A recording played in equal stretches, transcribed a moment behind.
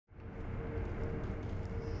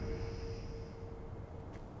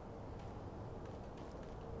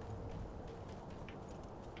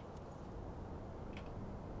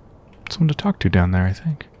someone to talk to down there, I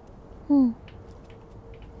think. Oh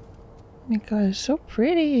my god, it's so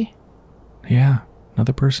pretty. Yeah,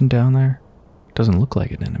 another person down there. Doesn't look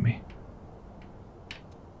like an enemy.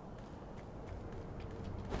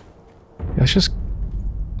 Yeah, let's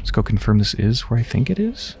go confirm this is where I think it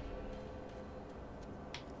is.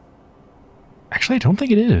 Actually, I don't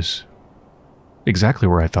think it is. Exactly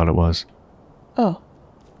where I thought it was. Oh.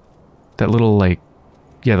 That little, like,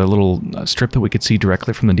 yeah, the little strip that we could see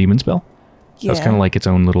directly from the Demon's Bell. Yeah. That's kind of like its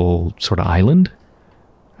own little sort of island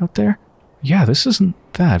out there. Yeah, this isn't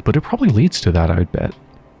that, but it probably leads to that, I would bet.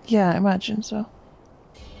 Yeah, I imagine so.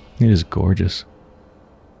 It is gorgeous.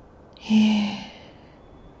 Yeah.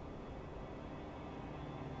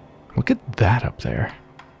 Look at that up there.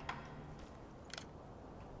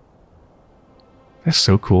 That's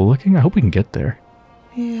so cool looking. I hope we can get there.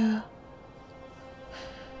 Yeah.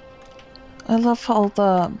 I love how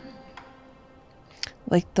the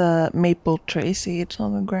maple tree seeds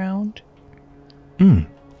on the ground. Hmm.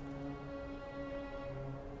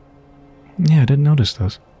 Yeah, I didn't notice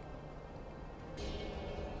those.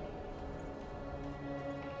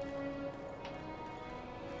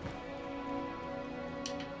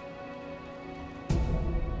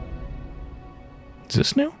 Is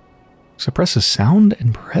this new? Suppresses sound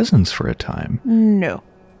and presence for a time. No.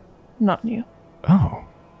 Not new. Oh.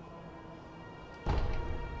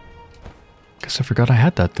 Guess I forgot I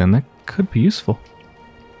had that then. That could be useful.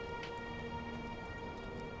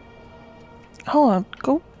 Hold on,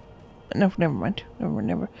 go. No, never mind.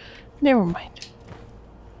 Never mind.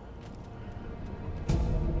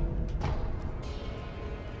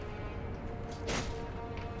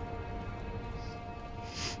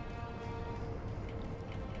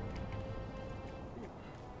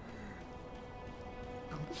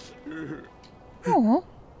 Oh.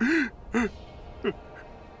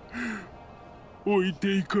 置い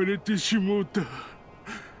ていかれてしもうた。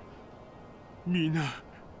みんな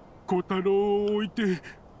小太郎を置いて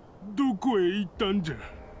どこへ行ったんじゃ。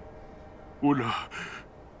おら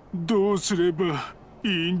どうすればい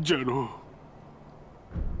いんじゃろ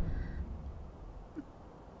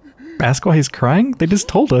う。 Ask why he's crying? They just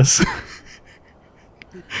told us.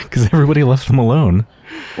 Because everybody left them alone.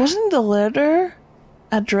 Wasn't the letter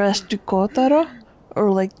addressed to Kotaro?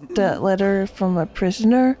 Or like the letter from a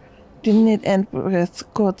prisoner? Didn't it end with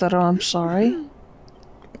Kotaro, I'm sorry?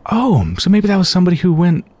 Oh, so maybe that was somebody who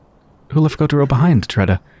left Kotaro behind to try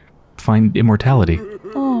to find immortality.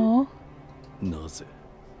 Aww. なぜ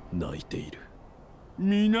泣いている。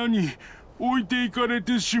皆に置いていかれ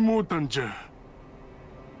てしもうたんじゃ。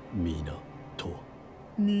皆とは。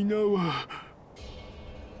皆は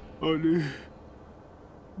あれ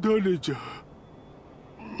誰じゃ。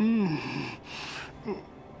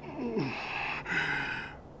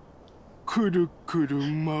くるくる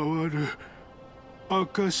回る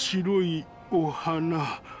赤白いお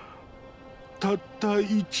花、たった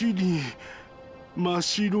一輪真っ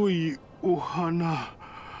白いお花、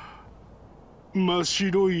真っ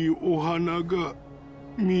白いお花が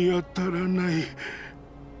見当たらない。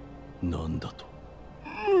なんだと。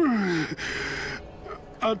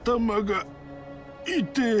頭が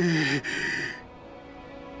痛え。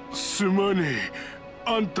すまねえ。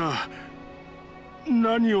あんた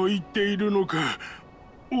何を言っているのか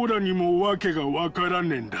オラにも訳がわから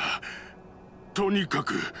ねえんだ。とにか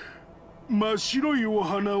く真っ白いお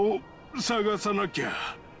花を探さなきゃ。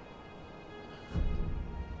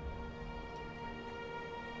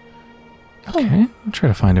Okay, I'll try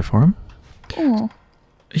to find it for him. Oh.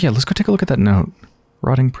 Yeah, let's go take a look at that note.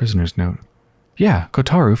 Rotting prisoner's note. Yeah,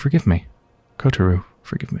 Kotaro, forgive me. Kotaro,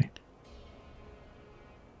 forgive me.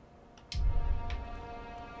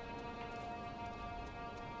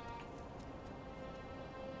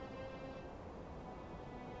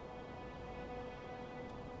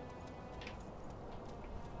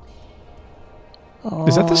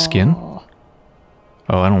 Is that the skin? Oh,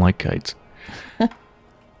 I don't like kites.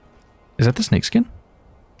 Is that the snake skin?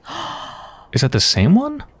 Is that the same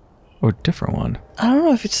one? Or a different one? I don't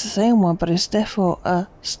know if it's the same one, but it's definitely a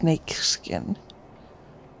snake skin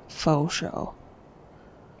faux show.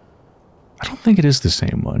 I don't think it is the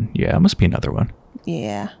same one. Yeah, it must be another one.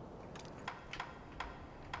 Yeah.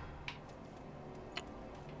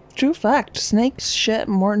 True fact, snakes shed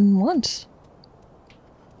more than once.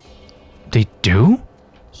 They do?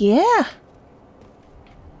 Yeah.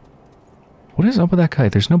 What is up with that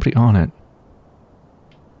kite? There's nobody on it.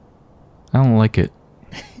 I don't like it.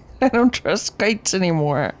 I don't trust kites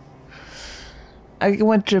anymore. I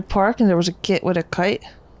went to the park and there was a kid with a kite.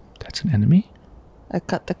 That's an enemy? I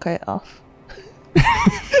cut the kite off.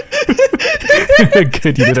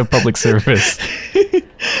 Good, you did a public service.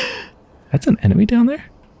 That's an enemy down there?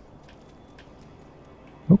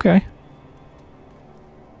 Okay.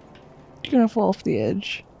 You're gonna fall off the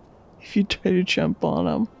edge if you try to jump on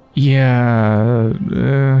them.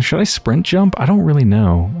 Yeah, should I sprint jump? I don't really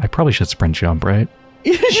know. I probably should sprint jump, right?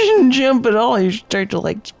 You shouldn't jump at all. You should start to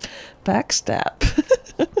like backstab.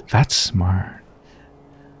 That's smart.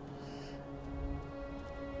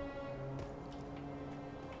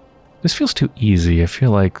 This feels too easy. I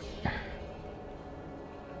feel like...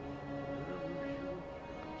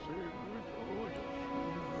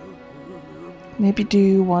 Maybe do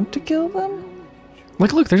you want to kill them?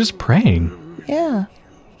 Like, look, they're just praying. Yeah.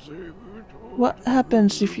 What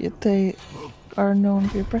happens if they are known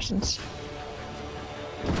for your presence?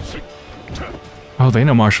 Oh, they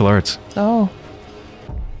know martial arts. Oh.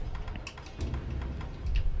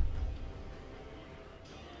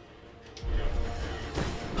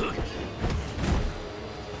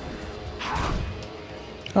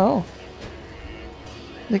 Oh.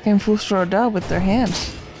 They can full throw down with their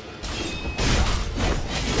hands.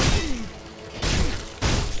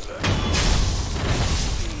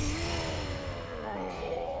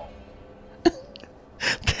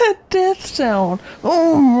 That death sound.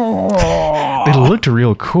 Oh. They looked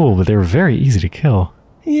real cool, but they were very easy to kill.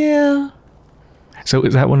 Yeah. So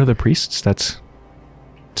is that one of the priests that's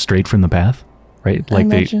strayed from the path? Right? I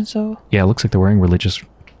imagine so. Yeah, it looks like they're wearing religious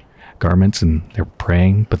garments and they're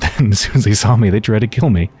praying, but then as soon as they saw me, they tried to kill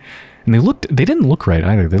me. And they didn't look right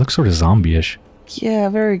either. They look sort of zombie-ish. Yeah,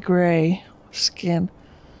 very gray skin.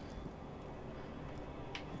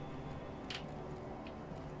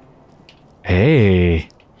 Hey!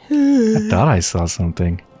 I thought I saw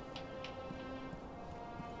something.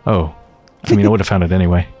 Oh. I mean, I would have found it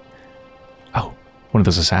anyway. Oh, one of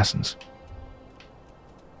those assassins.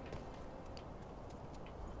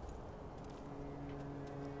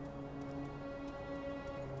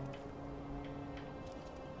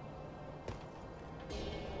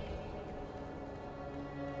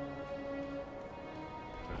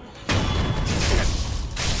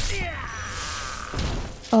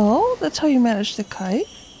 Oh, that's how you manage the kite?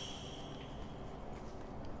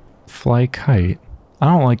 Fly kite. I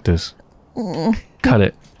don't like this. Cut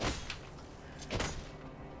it.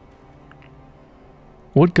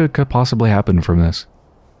 What good could possibly happen from this?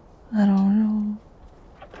 I don't know.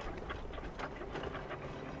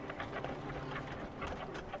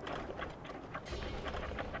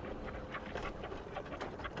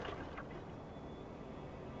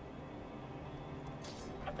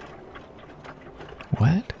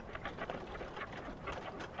 What?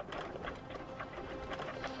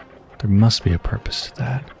 There must be a purpose to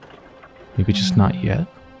that. Maybe just not yet.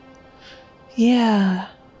 Yeah.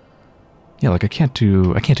 Yeah, like I can't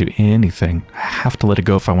do anything. I have to let it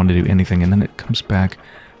go if I want to do anything, and then it comes back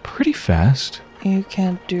pretty fast. You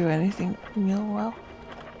can't do anything real well.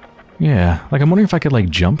 Yeah, like I'm wondering if I could like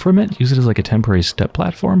jump from it, use it as like a temporary step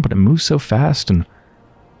platform, but it moves so fast and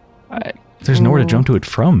there's nowhere to jump to it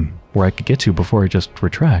from where I could get to before it just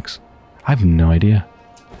retracts. I have no idea.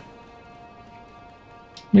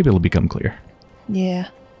 Maybe it'll become clear. Yeah.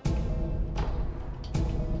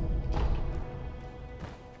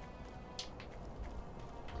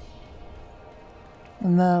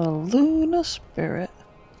 And the Luna Spirit.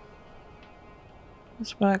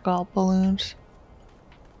 That's what I call balloons.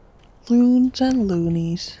 Loons and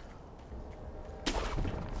loonies.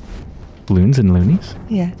 Balloons and loonies?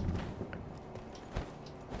 Yeah.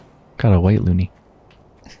 Got a white loony.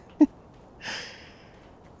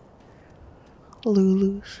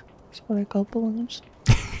 Lulus. That's what I call balloons.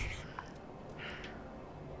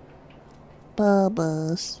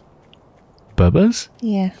 Bubbas. Bubbas?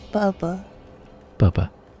 Yeah, Bubba. Bubba.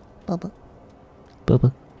 Bubba.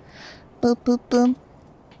 Bubba. Boop boop boop.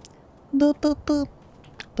 Boop boop boop.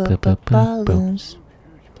 Boop, boop, boop, Balloons.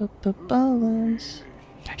 Boop boop balloons.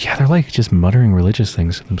 Yeah, they're like just muttering religious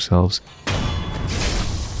things to themselves.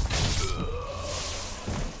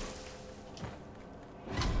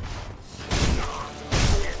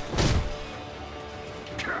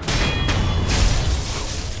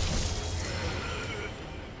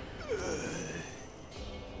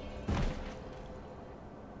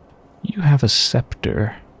 You have a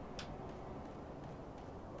scepter.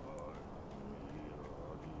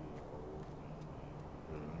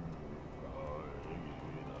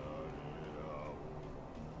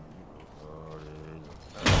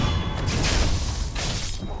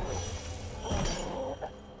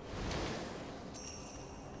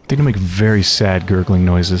 They do make very sad gurgling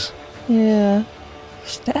noises. Yeah.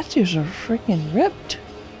 Statues are freaking ripped.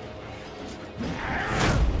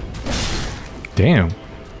 Damn.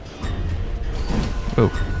 Oh.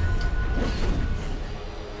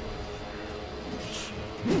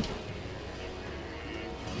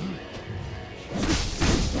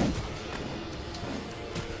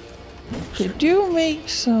 They do make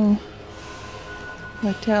some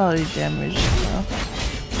vitality damage, though,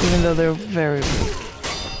 even though they're very weak.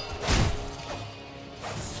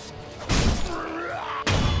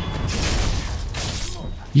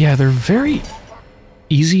 Yeah, they're very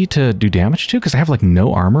easy to do damage to because I have like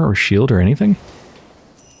no armor or shield or anything.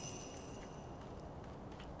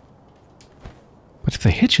 But if they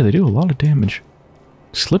hit you, they do a lot of damage.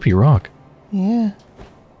 Slippy rock. Yeah.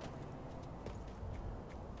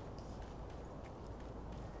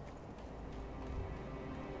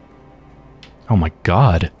 Oh my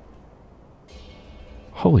god.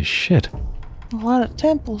 Holy shit. A lot of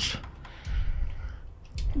temples.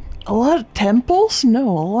 A lot of temples? No,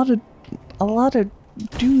 a lot of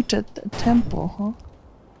dudes at the temple, huh?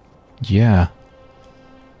 Yeah.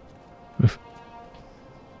 Oof.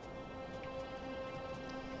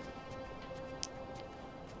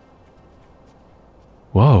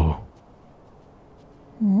 Whoa.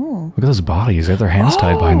 Look at those bodies. They have their hands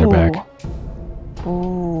tied behind their back.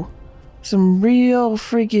 Oh. Some real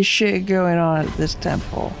freaky shit going on at this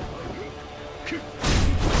temple.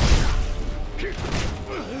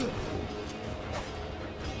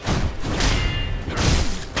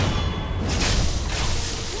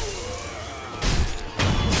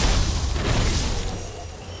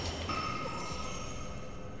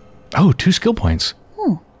 Oh, 2 skill points.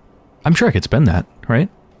 I'm sure I could spend that, right?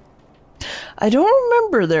 I don't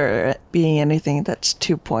remember there being anything that's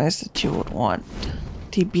 2 points that you would want.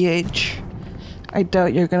 TBH. I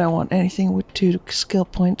doubt you're gonna want anything with 2 skill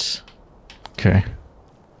points. Okay.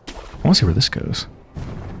 I want to see where this goes.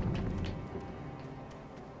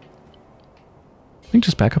 I think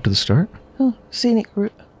just back up to the start. Oh, scenic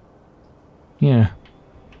route. Yeah.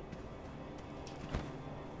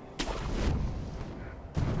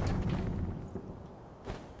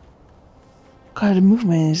 God, the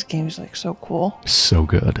movement in this game is like so cool. So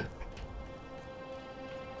good.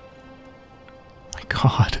 My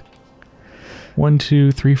god. 1,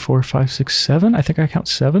 2, 3, 4, 5, 6, 7. I think I count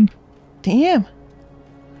 7. Damn.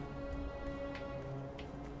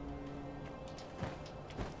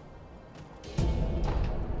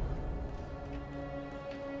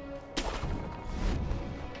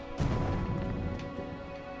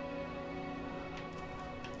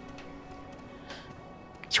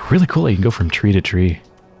 It's really cool that you can go from tree to tree.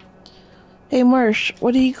 Hey Marsh,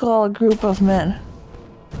 what do you call a group of men?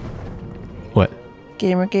 What?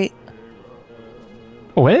 Gamergate.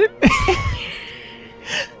 What?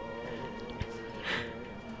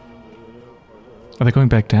 Are they going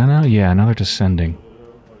back down now? Yeah, now they're descending.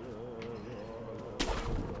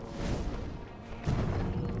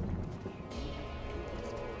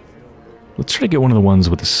 Let's try to get one of the ones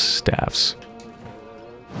with the staffs.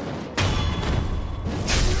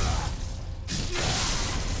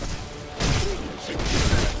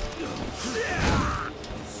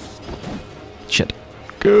 Shit.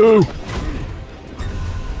 Go!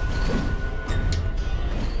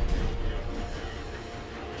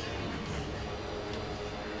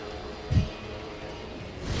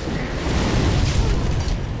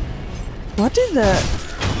 What did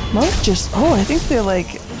the monk just... Oh, I think they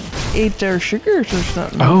like ate their sugars or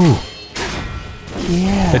something. Oh!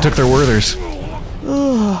 Yeah. They took their Werthers.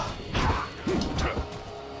 Ugh.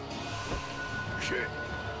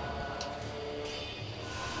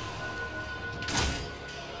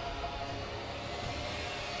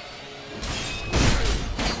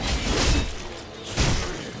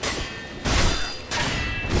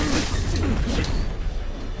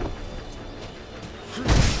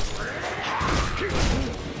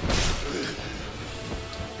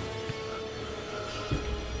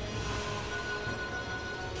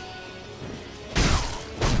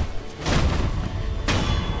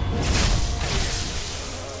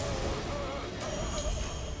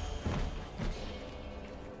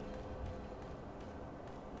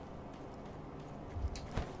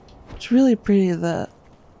 It's really pretty, the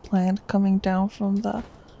plant coming down from the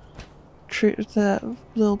tree, the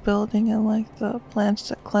little building, and like the plants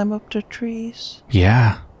that climb up the trees.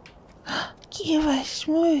 Yeah. Give us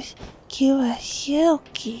smooth, give us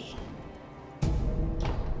silky.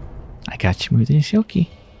 I got smooth and silky.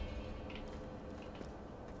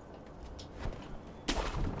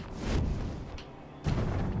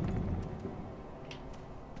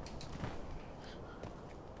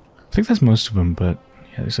 I think that's most of them, but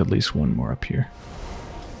yeah, there's at least one more up here.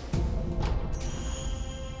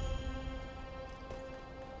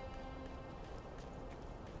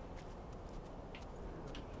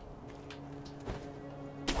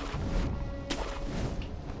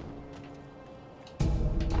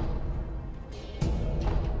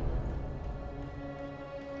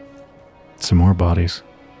 Some more bodies.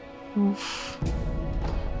 Oof.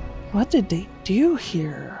 What did they do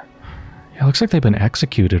here? Yeah, it looks like they've been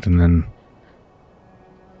executed and then...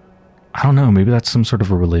 I don't know, maybe that's some sort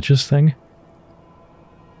of a religious thing?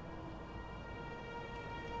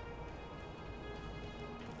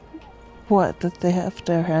 What, that they have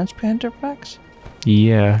their hands behind their backs?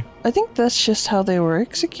 Yeah. I think that's just how they were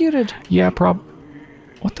executed. Yeah,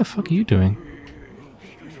 What the fuck are you doing?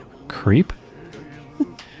 Creep?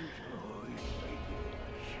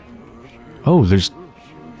 Oh, there's...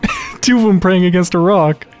 2 of them praying against a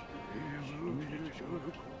rock.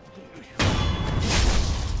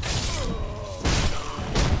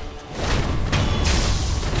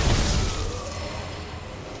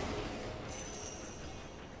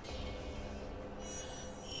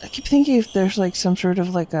 I keep thinking if there's like some sort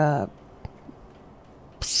of like a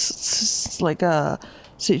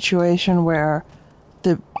situation where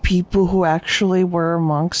the people who actually were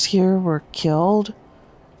monks here were killed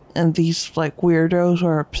and these like weirdos who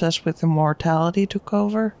are obsessed with immortality took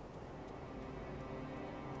over.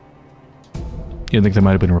 You think they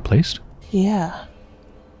might have been replaced? Yeah.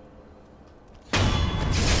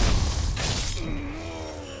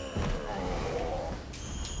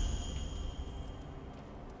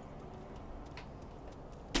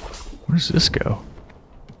 Where does this go?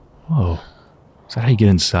 Whoa. Is that how you get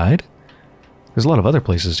inside? There's a lot of other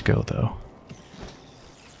places to go, though.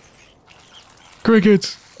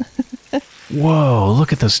 Crickets! Whoa,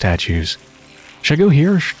 look at those statues. Should I go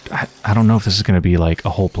here? I don't know if this is going to be like a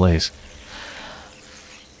whole place.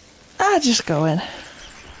 Just go in.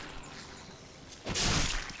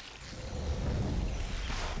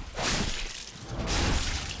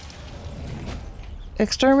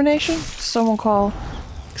 Extermination? Someone call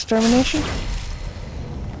extermination?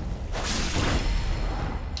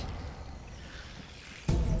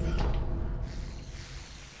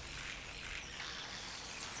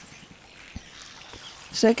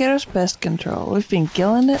 Sekiro's Pest Control. We've been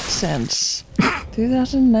killing it since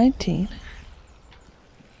 2019.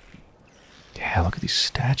 Yeah, look at these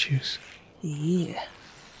statues. Yeah.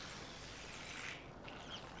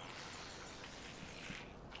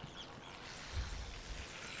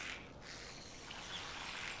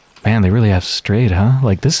 Man, they really have strayed, huh?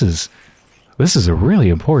 Like, this is a really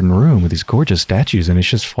important room with these gorgeous statues, and it's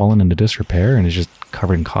just fallen into disrepair, and it's just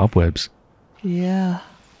covered in cobwebs. Yeah.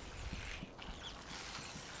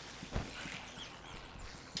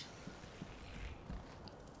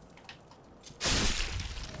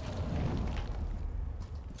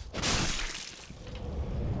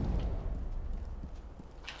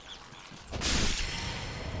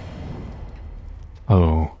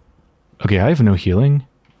 Oh. Okay, I have no healing.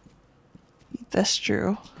 That's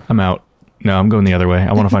true. I'm out. No, I'm going the other way.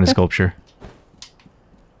 I want to find a sculpture.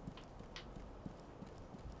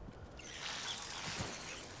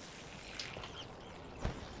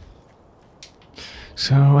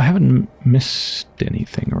 So, I haven't missed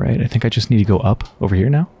anything, right? I think I just need to go up over here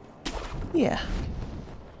now. Yeah.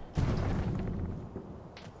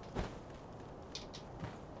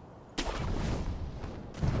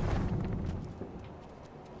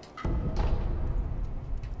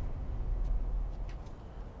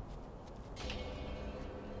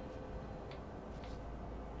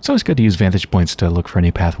 It's always good to use vantage points to look for any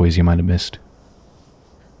pathways you might have missed.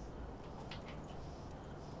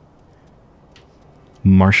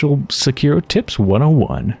 Marshall Sekiro Tips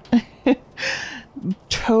 101.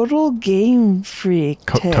 Total Game Freak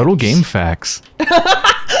tips. Total game facts. God,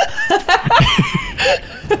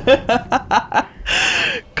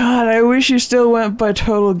 I wish you still went by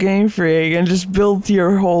Total Game Freak and just built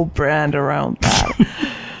your whole brand around that.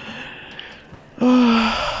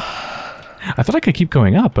 I thought I could keep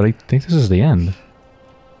going up, but I think this is the end.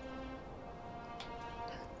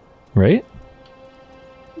 Right?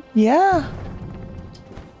 Yeah.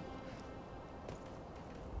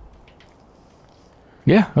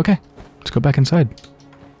 Yeah, okay. Let's go back inside.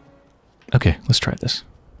 Okay, let's try this.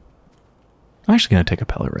 I'm actually going to take a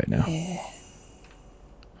pellet right now. Yeah.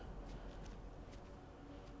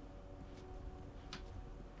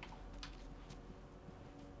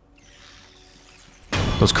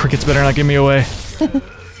 Those crickets better not give me away. This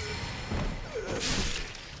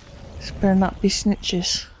better not be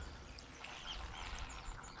snitches.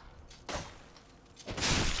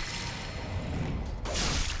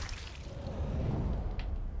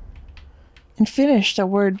 In Finnish, the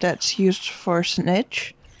word that's used for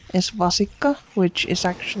snitch is vasikka, which is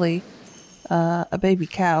actually a baby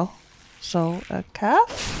cow. So, a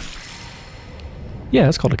calf? Yeah,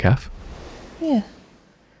 it's called a calf. Yeah.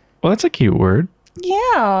 Well, that's a cute word.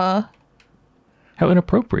 Yeah. How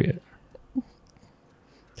inappropriate.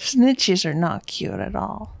 Snitches are not cute at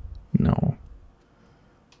all. No.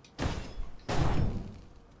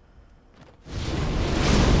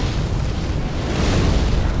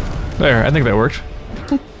 There, I think that worked.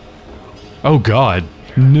 Oh god.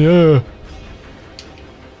 No.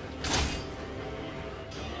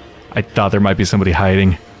 I thought there might be somebody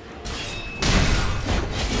hiding.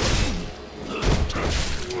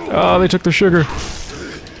 Oh, they took the sugar.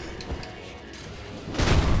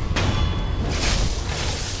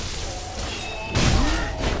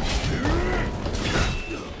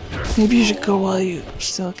 Maybe you should go while you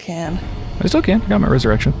still can. I still can. I got my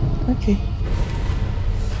resurrection. Okay.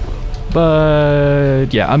 But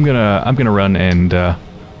yeah, I'm gonna run and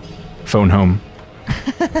phone home.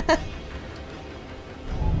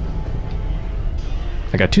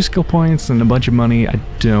 I got 2 skill points and a bunch of money. I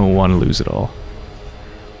don't want to lose it all.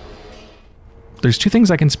 There's 2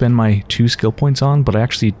 things I can spend my 2 skill points on, but I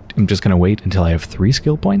actually am just gonna wait until I have 3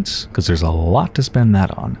 skill points because there's a lot to spend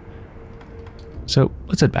that on. So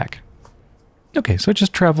let's head back. Okay, so I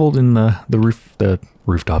just traveled in the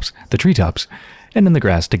rooftops, the treetops, and in the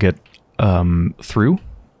grass to get through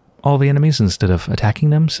all the enemies instead of attacking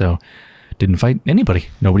them, so didn't fight anybody.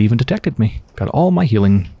 Nobody even detected me. Got all my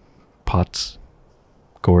healing pots,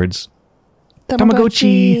 gourds.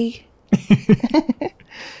 Tamagotchi!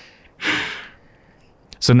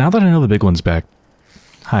 So now that I know the big one's back...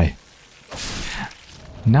 Hi.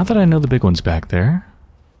 Now that I know the big one's back there...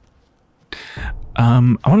 I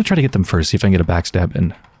want to try to get them first, see if I can get a backstab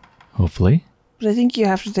in. Hopefully. But I think you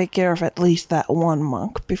have to take care of at least that one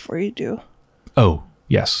monk before you do. Oh,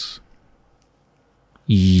 yes.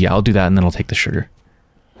 Yeah, I'll do that and then I'll take the sugar.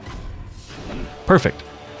 Perfect.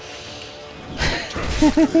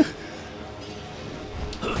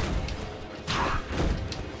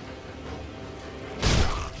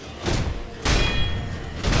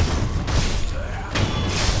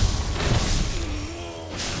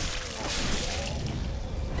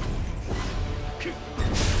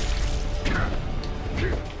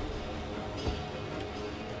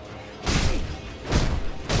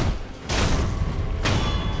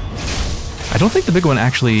 I don't think the big one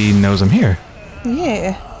actually knows I'm here.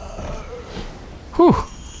 Yeah. Whew.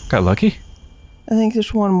 Got lucky. I think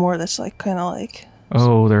there's one more that's like kind of like...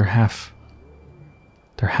 Oh, they're half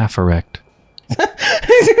erect.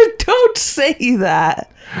 Don't say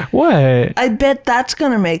that. What? I bet that's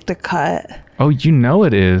gonna make the cut. Oh, you know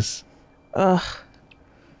it is. Ugh.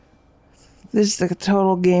 This is the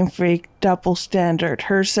total Game Freak double standard.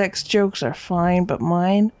 Her sex jokes are fine, but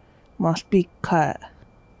mine must be cut.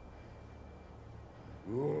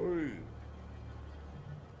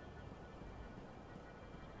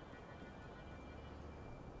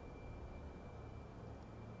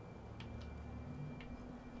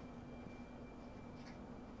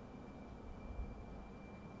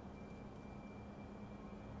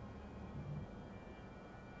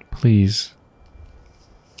 Please.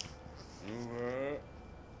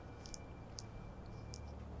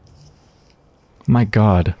 My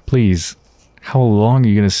God, please. How long are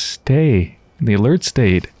you gonna stay in the alert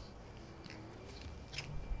state?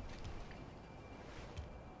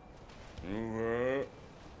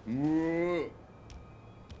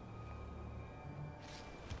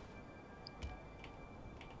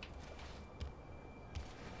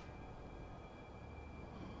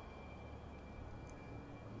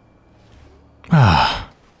 Ah.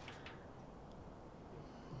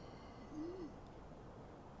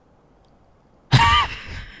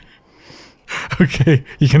 Okay,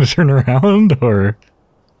 you gonna turn around or?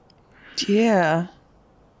 Yeah.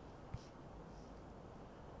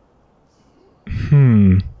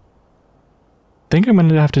 Think I'm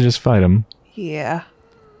gonna have to just fight him. Yeah.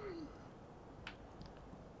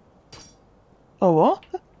 Oh, what?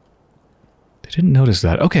 They didn't notice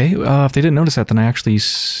that. Okay, if they didn't notice that, then I actually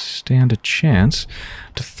stand a chance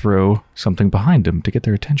to throw something behind them to get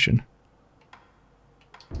their attention.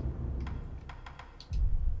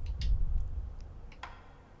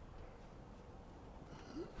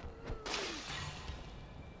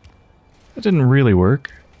 That didn't really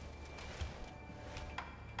work.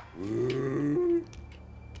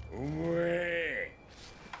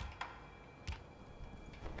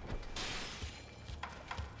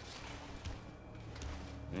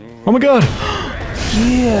 Oh my God!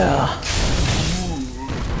 Yeah.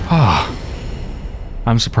 Ah,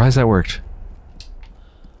 I'm surprised that worked.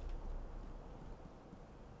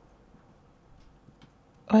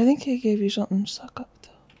 I think I gave you something to suck up, though.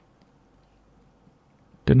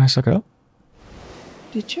 Didn't I suck it up?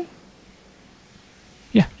 Did you?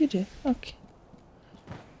 Yeah. You did. Okay.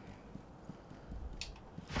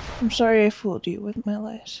 I'm sorry I fooled you with my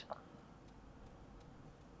lies.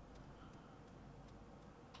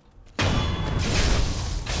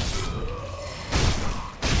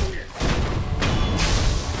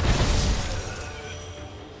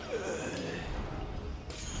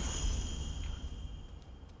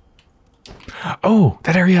 Oh,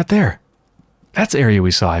 that area out there. That's the area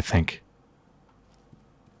we saw, I think.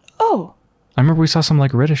 Oh. I remember we saw some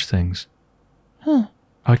like reddish things. Huh.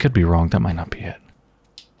 Oh, I could be wrong. That might not be it.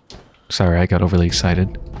 Sorry, I got overly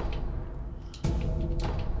excited.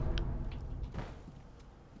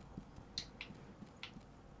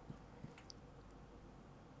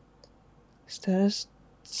 Is that a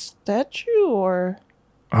statue or?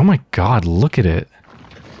 Oh my god, look at it.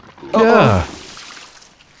 Uh-oh. Yeah.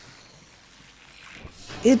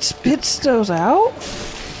 It spits those out?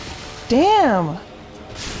 Damn.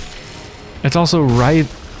 It's also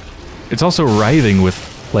writhing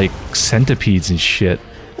with like centipedes and shit.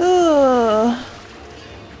 Ugh.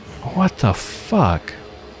 What the fuck?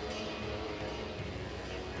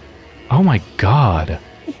 Oh my god.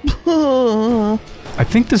 I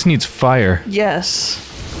think this needs fire. Yes.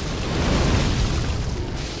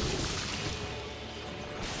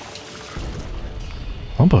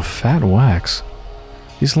 Lump of fat wax.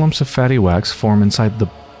 These lumps of fatty wax form inside the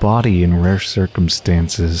body in rare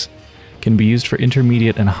circumstances. Can be used for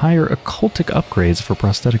intermediate and higher occultic upgrades for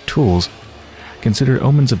prosthetic tools. Considered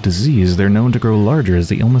omens of disease, they're known to grow larger as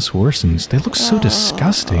the illness worsens. They look so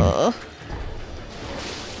disgusting.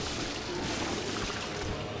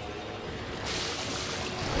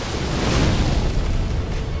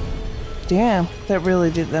 Damn, that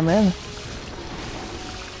really did them in.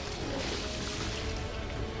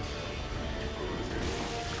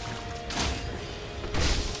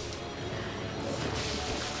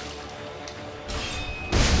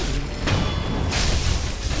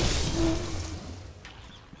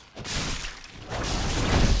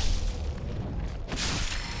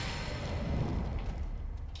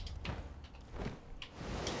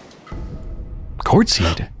 Cord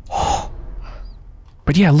seed.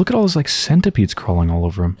 But yeah, look at all those like centipedes crawling all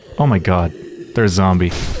over him. Oh my god, they're a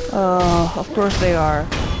zombie. Of course they are.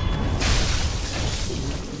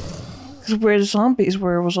 Because where the zombies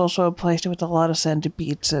were was also a place with a lot of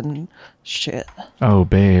centipedes and shit. Oh,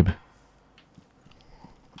 babe.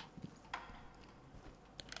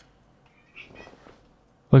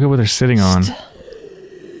 Look at what they're sitting on.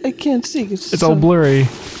 I can't see. It's all blurry.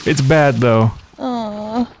 It's bad though.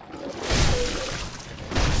 Aww.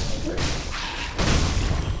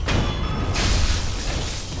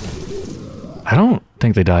 I don't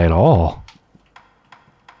think they die at all.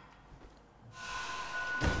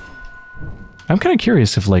 I'm kind of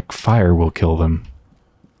curious if, like, fire will kill them.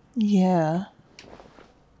 Yeah.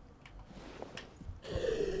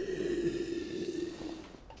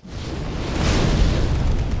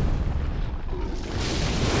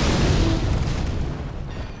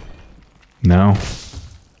 No.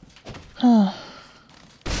 Huh.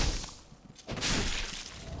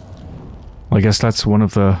 Well, I guess that's one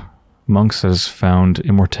of the monks has found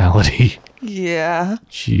immortality. Yeah.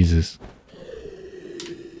 Jesus.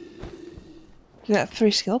 You got 3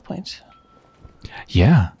 skill points.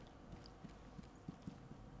 Yeah.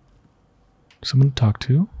 Someone to talk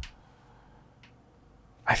to?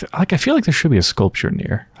 I feel like there should be a sculpture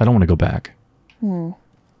near. I don't want to go back.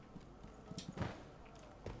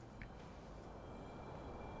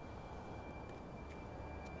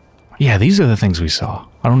 Yeah, these are the things we saw.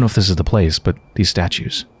 I don't know if this is the place, but these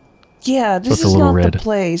statues. Yeah, this With the is little not red. the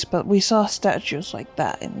place, but we saw statues like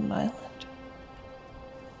that in an island.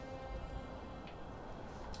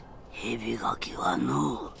 蛇垣は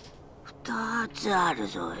の2つある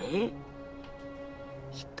ぞい。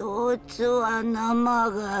1つは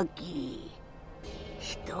生垣、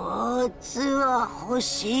1つは干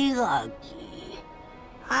し垣。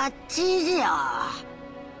あっちじゃ。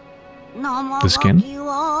生 The skin? 垣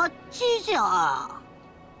はあっちじゃ。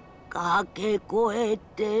駆け越え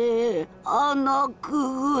て穴く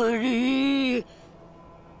ぐり。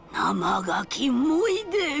生垣もい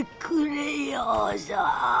でくれよ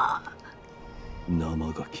さ。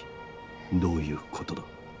生ガキ、どういうことだ。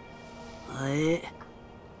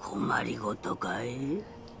困りごとかい。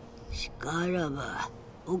しからば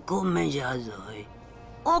お米じゃぞい。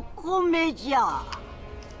お米じゃ。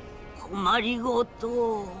困りご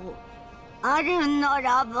とあるな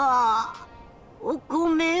らばお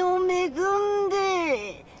米を恵ん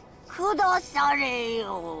でくだされ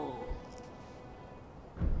よ。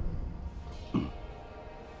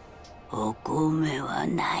お米は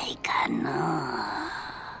ないかな。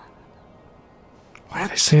 Why do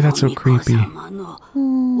they say that so creepy?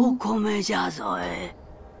 お米じゃぞい。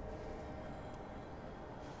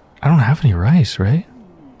 I don't have any rice, right?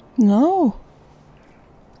 No.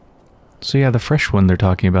 So yeah, the fresh one they're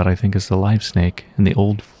talking about, I think, is the live snake. And the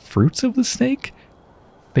old fruits of the snake?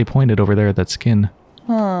 They pointed over there at that skin.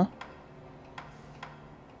 Huh.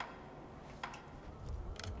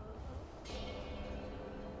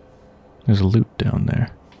 There's a loot down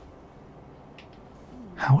there.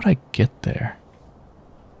 How would I get there?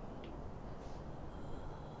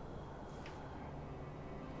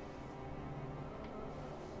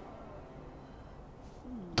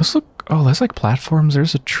 Those look... Oh, that's like platforms.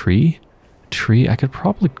 There's a tree. I could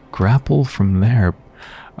probably grapple from there.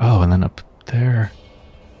 Oh, and then up there.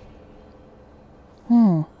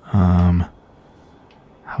 How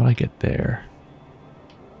would I get there?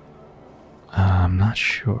 I'm not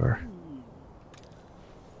sure.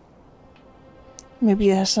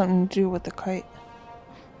 Maybe it has something to do with the kite.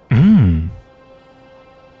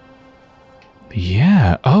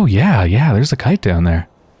 Yeah. Oh, yeah. There's a kite down there.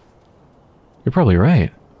 You're probably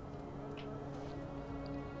right.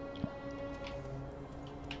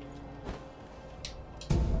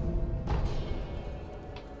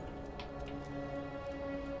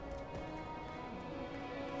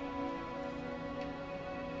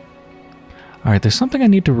 Alright, there's something I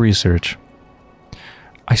need to research.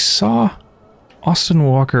 I saw Austin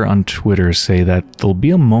Walker on Twitter say that there'll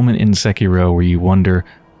be a moment in Sekiro where you wonder,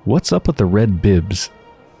 what's up with the red bibs?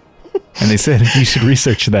 And they said you should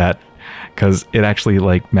research that, because it actually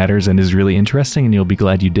like matters and is really interesting and you'll be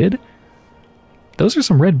glad you did. Those are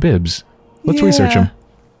some red bibs. Let's research them.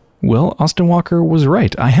 Well, Austin Walker was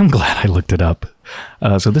right. I am glad I looked it up.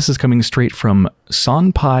 So this is coming straight from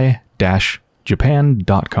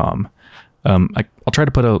sanpai-japan.com. I'll try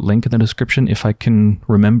to put a link in the description if I can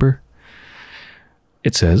remember.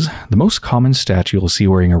 It says, the most common statue you'll see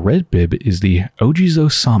wearing a red bib is the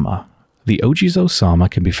Ojizo-sama. The Ojizo-sama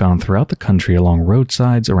can be found throughout the country along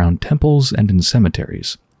roadsides, around temples, and in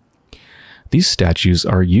cemeteries. These statues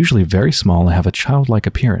are usually very small and have a childlike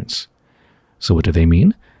appearance. So what do they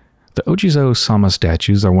mean? The Ojizo-sama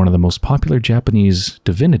statues are one of the most popular Japanese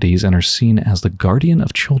divinities and are seen as the guardian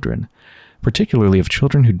of children, particularly of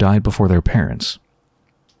children who died before their parents.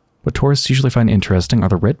 What tourists usually find interesting are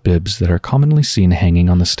the red bibs that are commonly seen hanging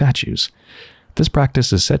on the statues. This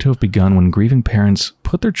practice is said to have begun when grieving parents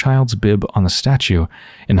put their child's bib on the statue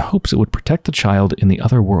in hopes it would protect the child in the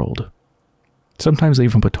other world. Sometimes they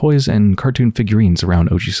even put toys and cartoon figurines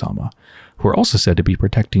around Oji-sama, who are also said to be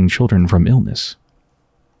protecting children from illness.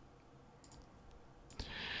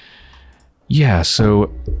 Yeah,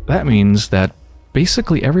 so that means that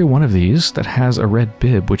basically every one of these that has a red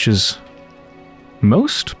bib, which is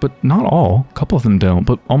most, but not all, a couple of them don't,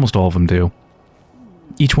 but almost all of them do.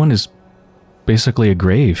 Each one is basically a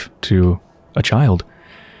grave to a child.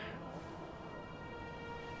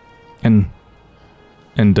 And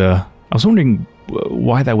I was wondering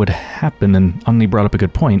why that would happen, and Omni brought up a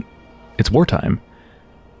good point. It's wartime.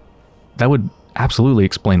 That would absolutely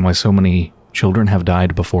explain why so many children have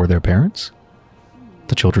died before their parents.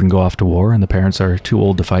 The children go off to war and the parents are too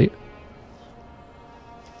old to fight.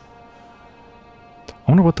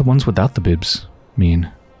 I wonder what the ones without the bibs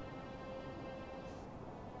mean.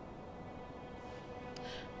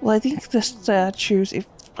 Well, I think the statues, if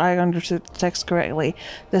I understood the text correctly,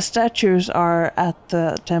 the statues are at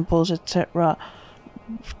the temples, etc.,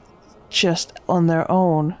 just on their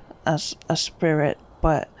own as a spirit,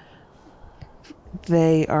 but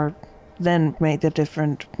they are then made a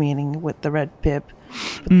different meaning with the red bib.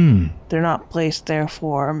 They're not placed there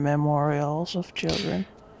for memorials of children.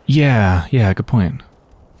 Yeah, good point.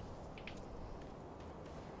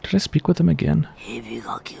 Did I speak with him again?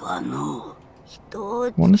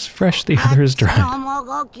 One is fresh, the other is dry.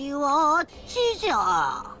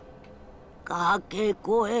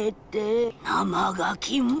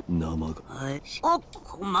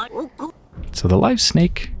 So the live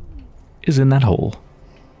snake is in that hole.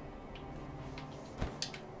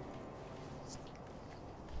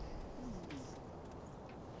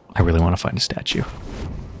 I really want to find a statue.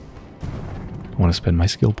 I want to spend my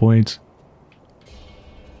skill points.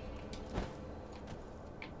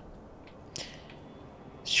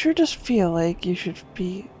 Sure does feel like you should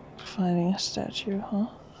be finding a statue, huh?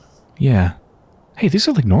 Yeah. Hey, these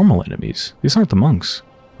are like normal enemies. These aren't the monks,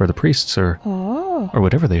 or the priests, or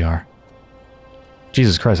whatever they are.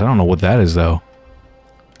 Jesus Christ, I don't know what that is, though.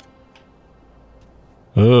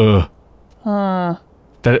 Ugh.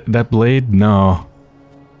 That blade? No.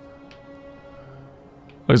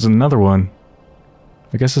 There's another one.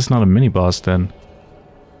 I guess it's not a mini-boss, then.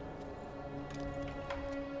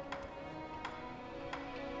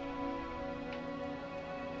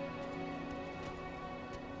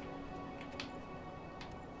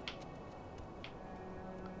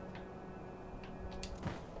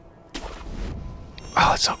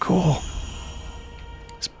 Oh, that's so cool.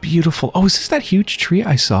 It's beautiful. Oh, is this that huge tree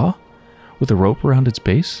I saw? With a rope around its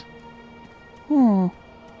base?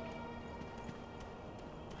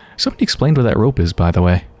 Somebody explained what that rope is, by the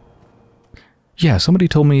way. Yeah, somebody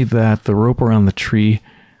told me that the rope around the tree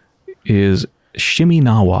is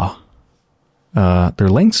shiminawa. Their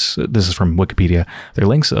lengths, this is from Wikipedia, they're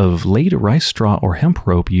lengths of laid rice straw or hemp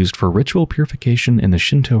rope used for ritual purification in the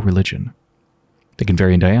Shinto religion. They can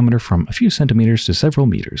vary in diameter from a few centimeters to several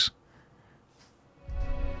meters.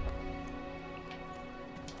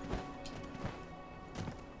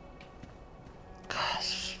 God,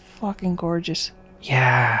 it's fucking gorgeous.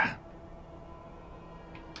 Yeah.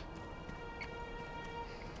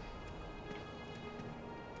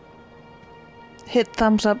 Hit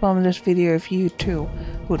thumbs up on this video if you too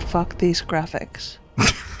would fuck these graphics.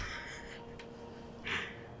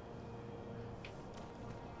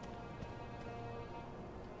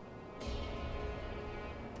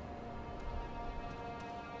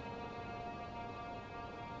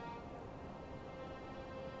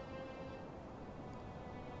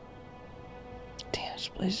 Damn, this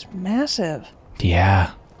place is massive.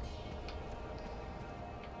 Yeah.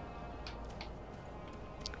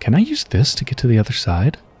 Can I use this to get to the other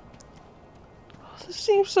side? Oh, this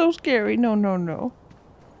seems so scary. No, no, no.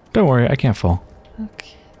 Don't worry, I can't fall.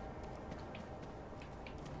 Okay.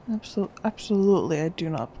 Absolutely, I do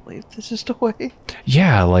not believe this is the way.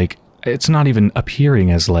 Yeah, like, it's not even appearing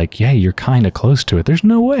as like, yeah, you're kind of close to it. There's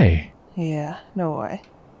no way. Yeah, no way.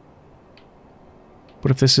 But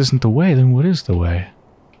if this isn't the way, then what is the way?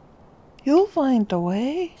 You'll find the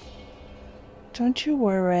way. Don't you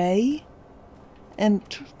worry. And,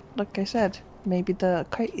 like I said, maybe the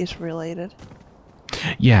kite is related.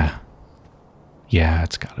 Yeah. Yeah,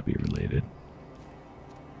 it's gotta be related.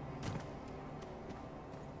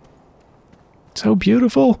 So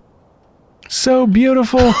beautiful. So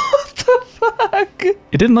beautiful. What the fuck?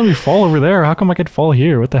 It didn't let me fall over there. How come I could fall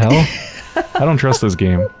here? What the hell? I don't trust this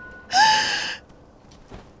game.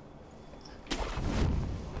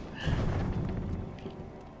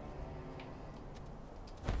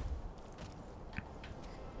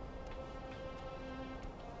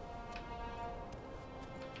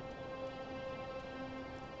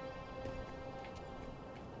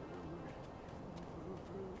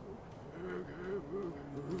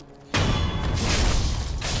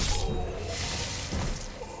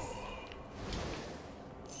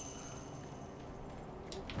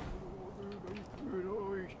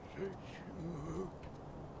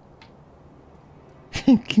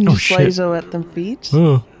 Can you Oh, shit. slizo at them feet?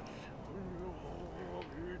 Oh.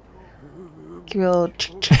 Give a little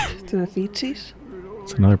to the feetsies?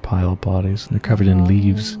 It's another pile of bodies. They're covered in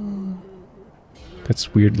leaves.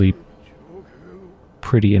 That's weirdly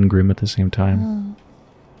pretty and grim at the same time.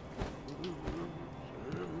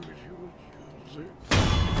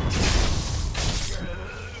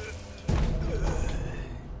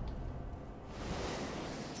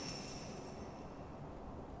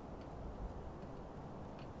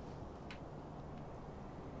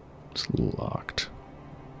 It's locked.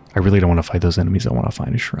 I really don't want to fight those enemies. I want to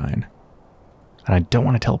find a shrine. And I don't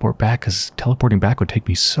want to teleport back because teleporting back would take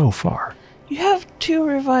me so far. You have 2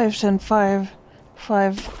 revives and 5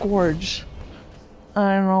 gourds.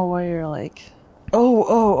 I don't know why you're like...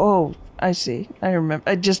 Oh, I see.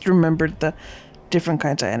 I just remembered the different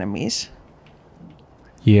kinds of enemies.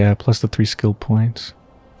 Yeah, plus the 3 skill points.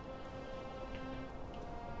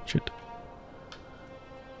 Shit.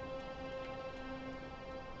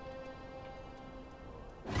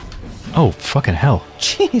 Oh, fucking hell.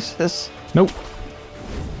 Jesus. Nope.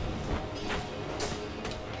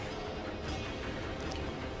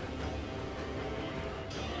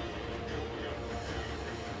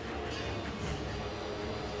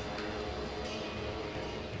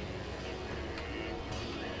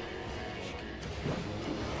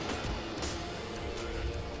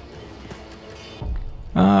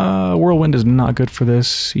 Whirlwind is not good for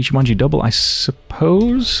this. Ichimonji double, I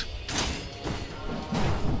suppose.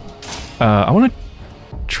 I want to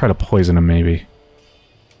try to poison him, maybe.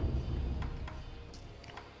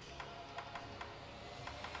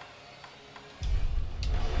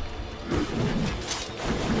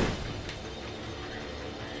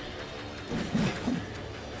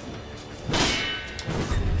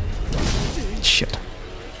 Shit.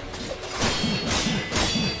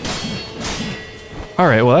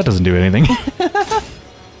 Alright, well that doesn't do anything.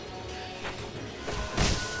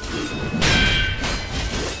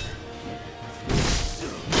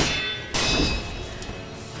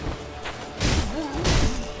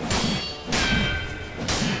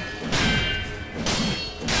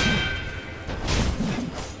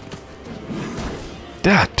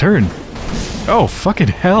 Turn. Oh, fucking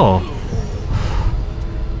hell.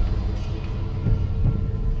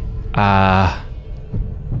 I'm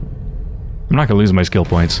not gonna lose my skill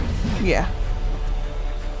points. Yeah.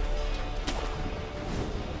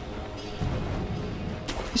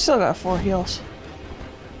 You still got 4 heals.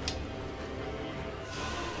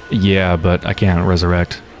 Yeah, but I can't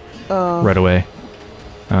resurrect right away.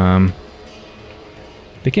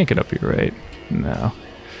 They can't get up here, right? No.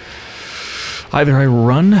 Either I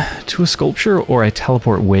run to a sculpture or I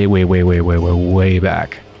teleport way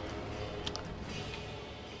back.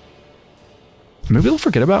 Maybe they'll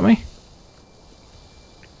forget about me.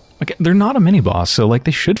 Like, they're not a mini boss, so like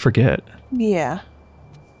they should forget. Yeah.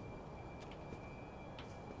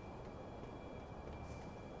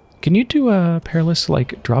 Can you do a perilous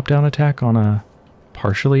like drop down attack on a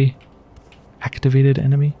partially activated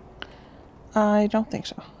enemy? I don't think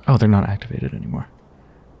so. Oh, they're not activated anymore.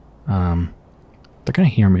 They're gonna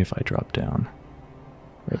hear me if I drop down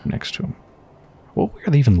right next to them. Well, where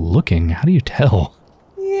are they even looking? How do you tell?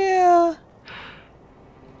 Yeah.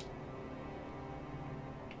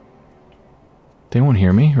 They won't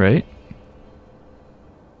hear me, right?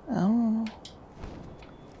 I don't know.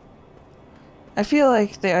 I feel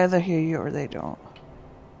like they either hear you or they don't.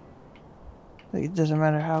 Like, it doesn't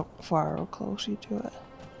matter how far or close you do it.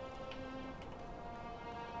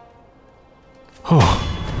 Oh.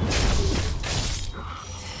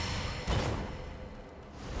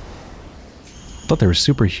 Thought they were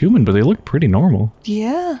superhuman, but they look pretty normal.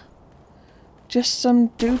 Yeah. Just some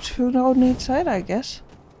dudes who don't need sight, I guess.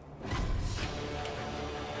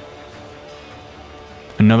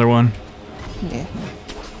 Another one? Yeah.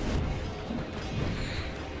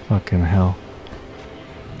 Fucking hell.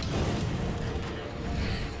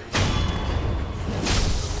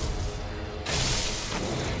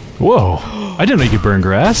 Whoa! I didn't know you could burn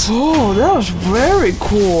grass. Oh, that was very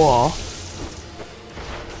cool.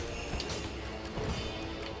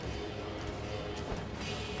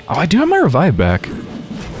 Oh, I do have my revive back.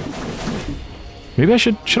 Maybe I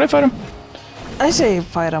should I fight him? I say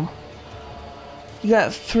fight him. You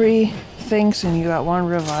got 3 things and you got 1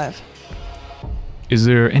 revive. Is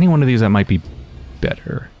there any one of these that might be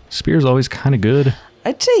better? Spear's always kind of good.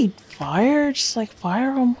 I'd say fire, just like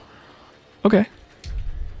fire them. Okay.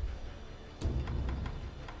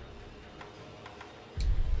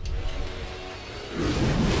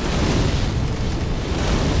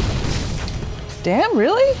 Damn,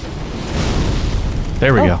 really?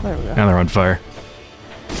 There we go. There we go. Now they're on fire.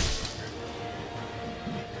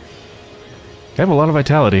 They have a lot of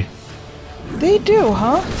vitality. They do,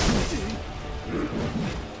 huh?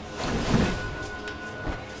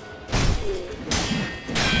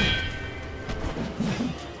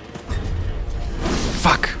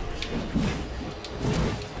 Fuck.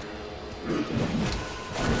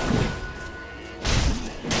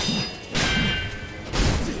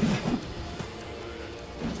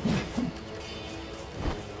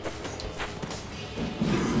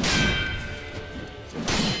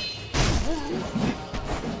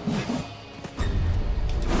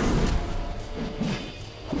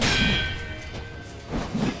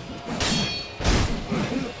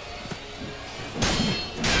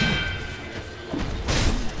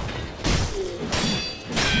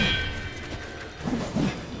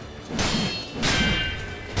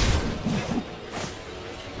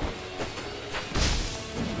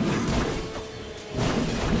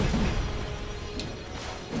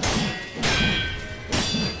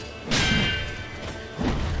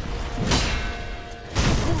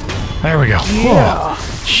 There we go. Yeah.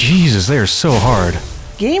 Whoa. Jesus, they are so hard.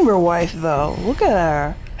 Gamer wife, though. Look at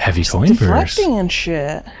her. Heavy Just coin purse. deflecting and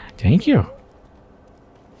shit. Thank you.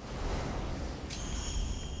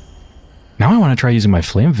 Now I want to try using my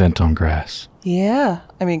flame vent on grass. Yeah.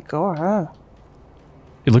 I mean, go ahead.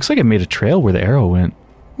 It looks like it made a trail where the arrow went.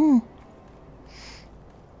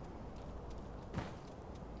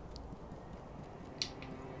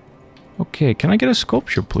 Okay, can I get a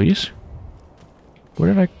sculpture, please?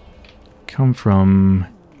 Where did I come from?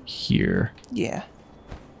 Here. Yeah.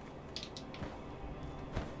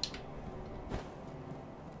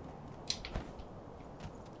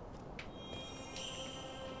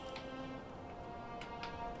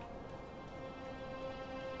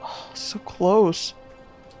 Oh, so close.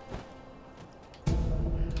 If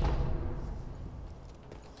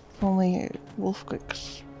only Wolf could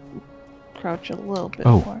crouch a little bit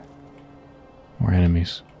Oh. more. More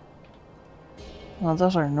enemies. Well,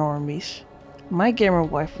 those are normies. My gamer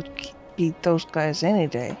wife would beat those guys any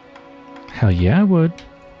day. Hell yeah, I would.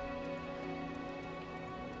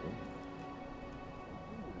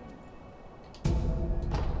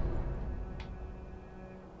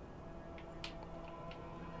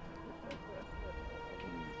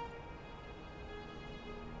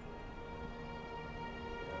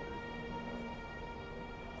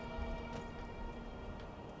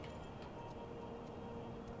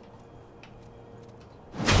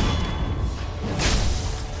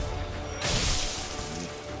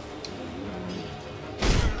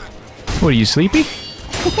 What, are you sleepy?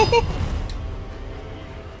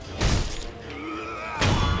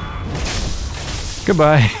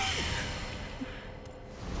 Goodbye.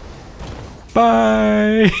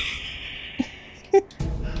 Bye.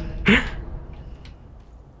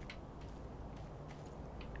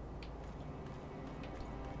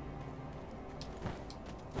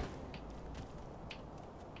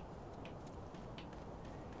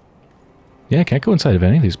 Yeah, I can't go inside of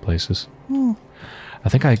any of these places. I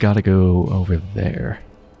think I gotta go over there.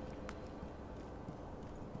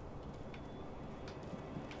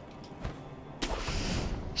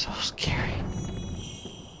 So scary.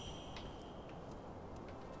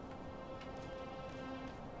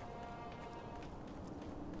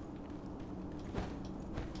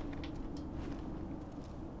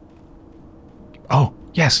 Oh,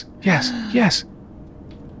 yes, yes, yes.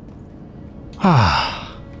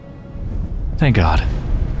 Ah. Thank God.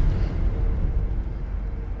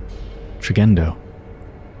 Shugendo.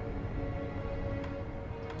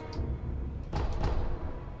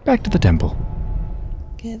 Back to the temple.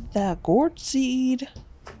 Get that gourd seed.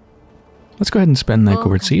 Let's go ahead and spend that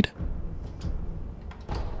gourd seed.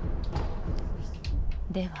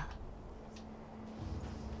 では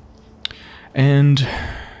And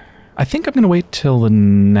I think I'm going to wait till the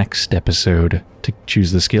next episode to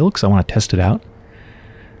choose the skill because I want to test it out.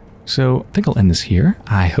 So I think I'll end this here.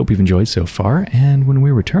 I hope you've enjoyed so far, and when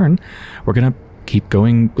we return, we're going to keep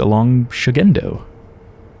going along Shugendo.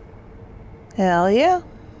 Hell yeah.